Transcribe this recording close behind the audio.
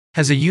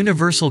Has a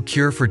universal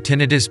cure for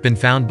tinnitus been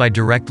found by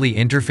directly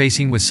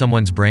interfacing with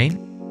someone's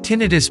brain?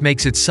 Tinnitus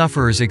makes its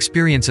sufferers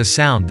experience a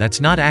sound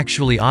that's not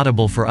actually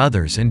audible for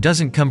others and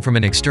doesn't come from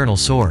an external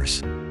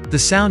source. The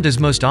sound is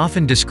most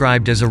often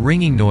described as a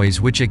ringing noise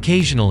which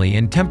occasionally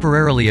and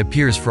temporarily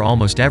appears for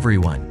almost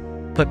everyone.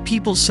 But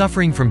people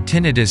suffering from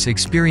tinnitus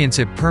experience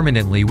it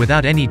permanently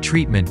without any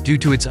treatment due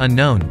to its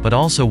unknown but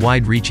also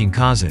wide-reaching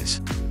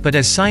causes. But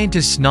as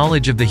scientists'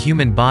 knowledge of the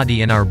human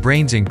body and our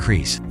brains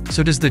increase,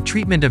 so does the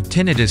treatment of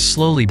tinnitus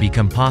slowly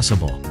become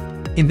possible.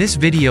 In this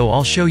video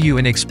I'll show you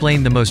and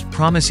explain the most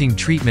promising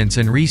treatments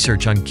and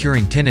research on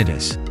curing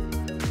tinnitus.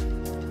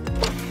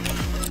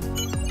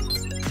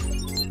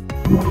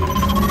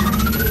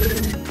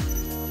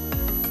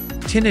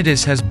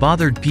 Tinnitus has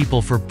bothered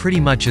people for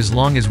pretty much as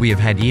long as we have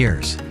had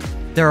ears.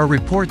 There are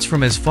reports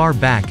from as far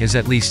back as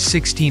at least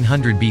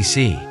 1600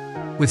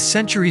 BC. With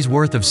centuries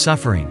worth of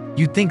suffering,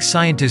 you'd think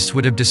scientists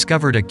would have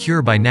discovered a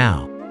cure by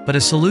now, but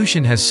a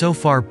solution has so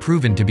far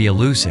proven to be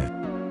elusive.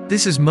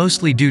 This is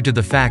mostly due to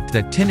the fact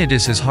that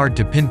tinnitus is hard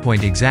to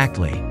pinpoint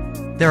exactly.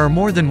 There are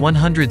more than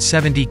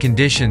 170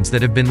 conditions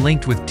that have been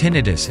linked with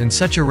tinnitus and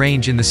such a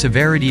range in the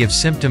severity of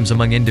symptoms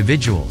among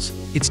individuals,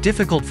 it's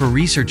difficult for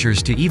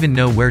researchers to even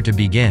know where to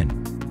begin.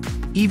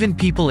 Even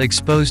people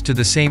exposed to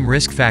the same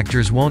risk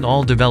factors won't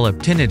all develop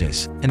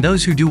tinnitus, and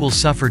those who do will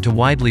suffer to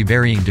widely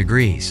varying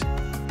degrees.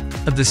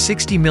 Of the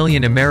 60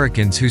 million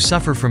Americans who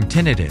suffer from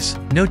tinnitus,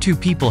 no two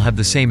people have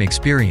the same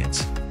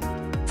experience.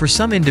 For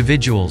some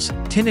individuals,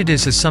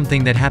 tinnitus is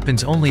something that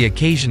happens only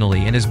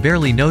occasionally and is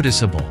barely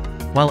noticeable,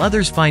 while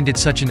others find it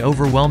such an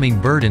overwhelming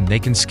burden they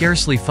can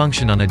scarcely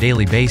function on a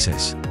daily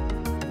basis.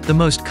 The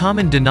most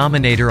common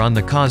denominator on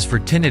the cause for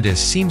tinnitus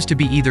seems to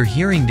be either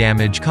hearing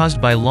damage caused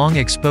by long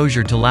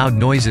exposure to loud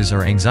noises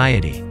or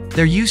anxiety.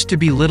 There used to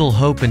be little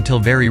hope until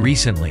very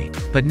recently,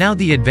 but now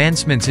the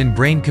advancements in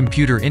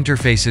brain-computer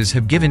interfaces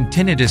have given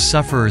tinnitus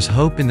sufferers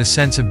hope in the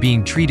sense of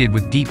being treated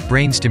with deep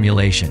brain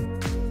stimulation.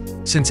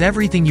 Since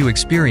everything you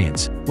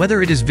experience,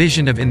 whether it is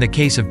vision in the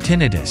case of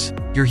tinnitus,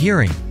 your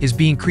hearing, is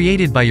being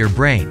created by your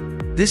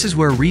brain, this is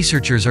where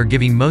researchers are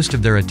giving most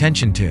of their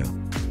attention to.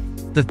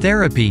 The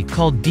therapy,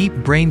 called deep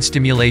brain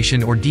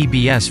stimulation or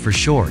DBS for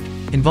short,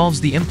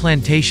 involves the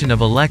implantation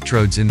of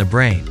electrodes in the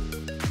brain.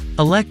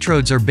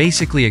 Electrodes are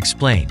basically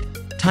explained,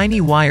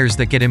 tiny wires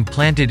that get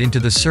implanted into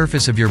the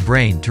surface of your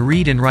brain to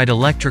read and write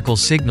electrical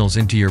signals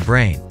into your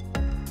brain.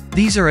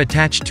 These are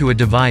attached to a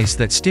device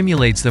that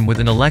stimulates them with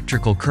an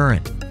electrical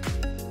current.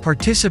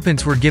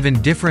 Participants were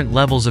given different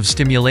levels of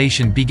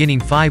stimulation beginning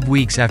 5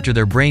 weeks after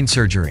their brain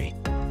surgery.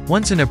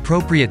 Once an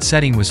appropriate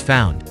setting was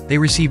found, they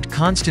received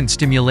constant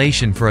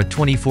stimulation for a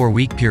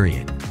 24-week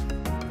period.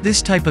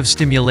 This type of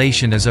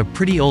stimulation is a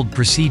pretty old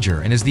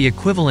procedure and is the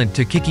equivalent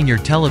to kicking your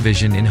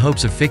television in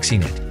hopes of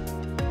fixing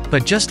it.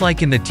 But just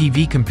like in the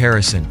TV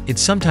comparison, it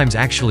sometimes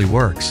actually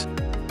works.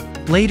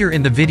 Later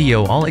in the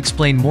video I'll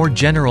explain more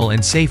general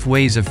and safe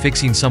ways of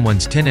fixing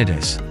someone's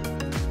tinnitus.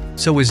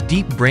 So was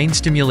deep brain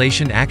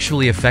stimulation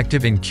actually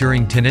effective in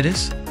curing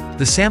tinnitus?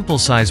 The sample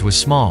size was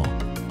small.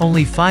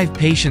 Only 5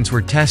 patients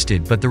were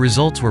tested but the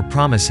results were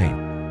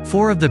promising.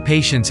 4 of the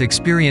patients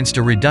experienced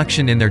a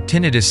reduction in their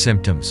tinnitus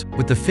symptoms,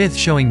 with the 5th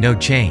showing no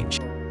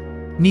change.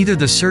 Neither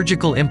the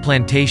surgical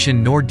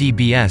implantation nor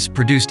DBS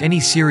produced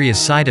any serious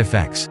side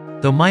effects,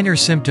 though minor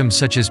symptoms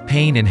such as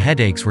pain and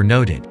headaches were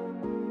noted.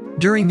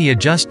 During the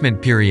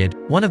adjustment period,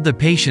 one of the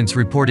patients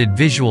reported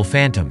visual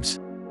phantoms.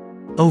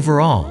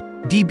 Overall,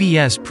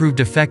 DBS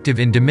proved effective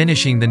in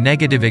diminishing the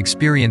negative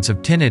experience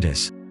of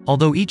tinnitus,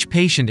 although each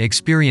patient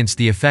experienced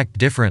the effect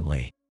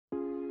differently.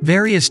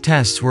 Various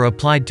tests were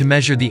applied to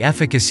measure the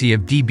efficacy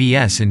of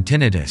DBS in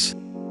tinnitus.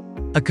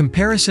 A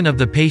comparison of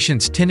the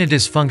patient's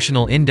tinnitus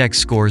functional index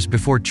scores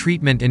before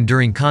treatment and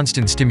during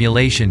constant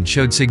stimulation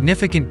showed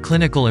significant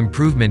clinical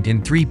improvement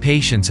in 3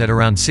 patients at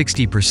around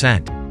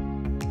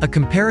 60%. A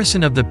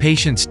comparison of the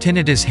patient's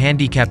tinnitus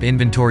handicap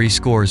inventory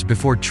scores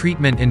before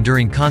treatment and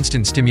during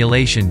constant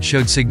stimulation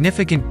showed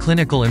significant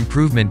clinical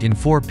improvement in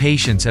 4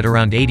 patients at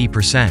around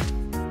 80%.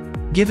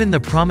 Given the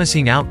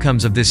promising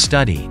outcomes of this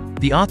study,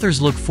 the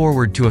authors look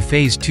forward to a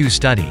Phase 2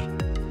 study.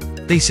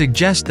 They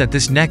suggest that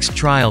this next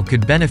trial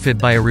could benefit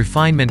by a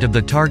refinement of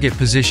the target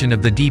position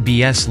of the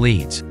DBS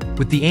leads,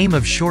 with the aim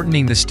of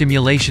shortening the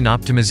stimulation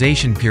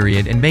optimization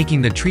period and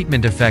making the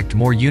treatment effect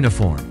more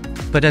uniform.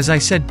 But as I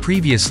said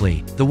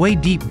previously, the way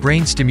deep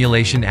brain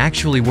stimulation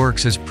actually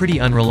works is pretty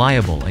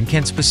unreliable and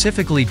can't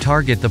specifically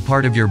target the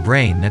part of your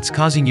brain that's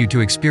causing you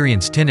to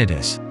experience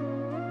tinnitus.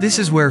 This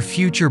is where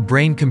future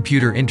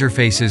brain-computer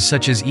interfaces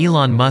such as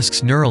Elon Musk's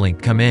Neuralink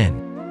come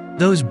in.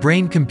 Those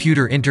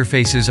brain-computer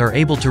interfaces are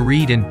able to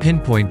read and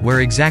pinpoint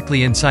where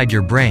exactly inside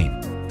your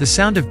brain the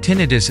sound of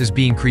tinnitus is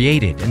being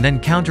created and then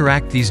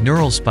counteract these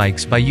neural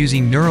spikes by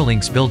using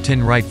Neuralink's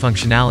built-in write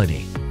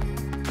functionality.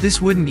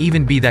 This wouldn't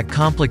even be that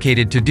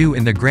complicated to do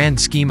in the grand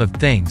scheme of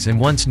things and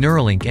once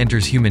Neuralink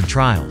enters human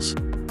trials.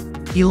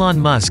 Elon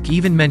Musk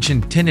even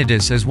mentioned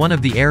tinnitus as one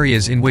of the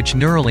areas in which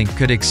Neuralink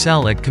could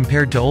excel at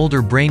compared to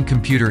older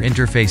brain-computer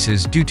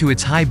interfaces due to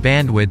its high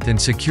bandwidth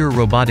and secure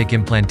robotic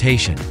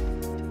implantation.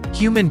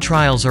 Human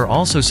trials are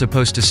also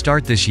supposed to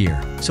start this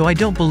year, so I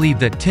don't believe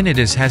that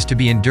tinnitus has to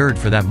be endured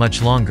for that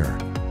much longer.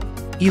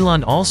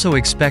 Elon also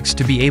expects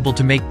to be able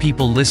to make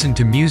people listen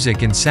to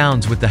music and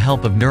sounds with the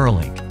help of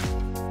Neuralink.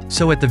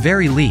 So at the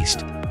very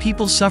least,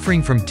 people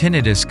suffering from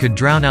tinnitus could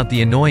drown out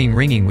the annoying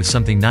ringing with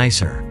something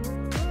nicer.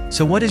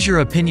 So what is your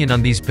opinion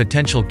on these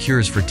potential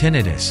cures for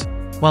tinnitus?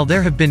 While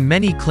there have been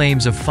many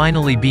claims of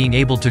finally being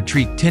able to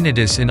treat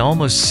tinnitus in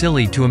almost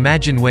silly to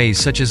imagine ways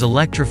such as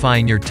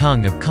electrifying your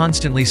tongue or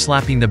constantly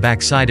slapping the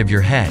backside of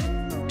your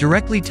head,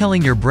 directly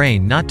telling your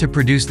brain not to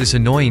produce this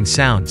annoying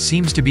sound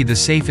seems to be the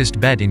safest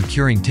bet in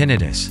curing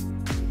tinnitus.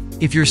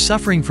 If you're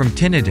suffering from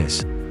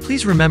tinnitus,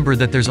 please remember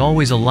that there's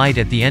always a light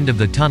at the end of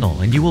the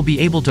tunnel and you will be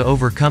able to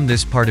overcome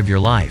this part of your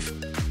life.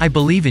 I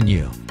believe in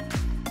you.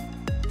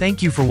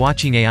 Thank you for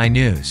watching AI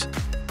News.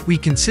 We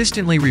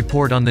consistently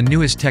report on the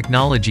newest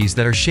technologies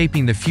that are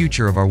shaping the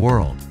future of our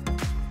world.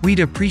 We'd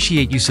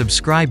appreciate you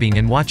subscribing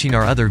and watching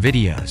our other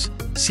videos.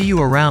 See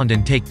you around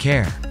and take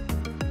care.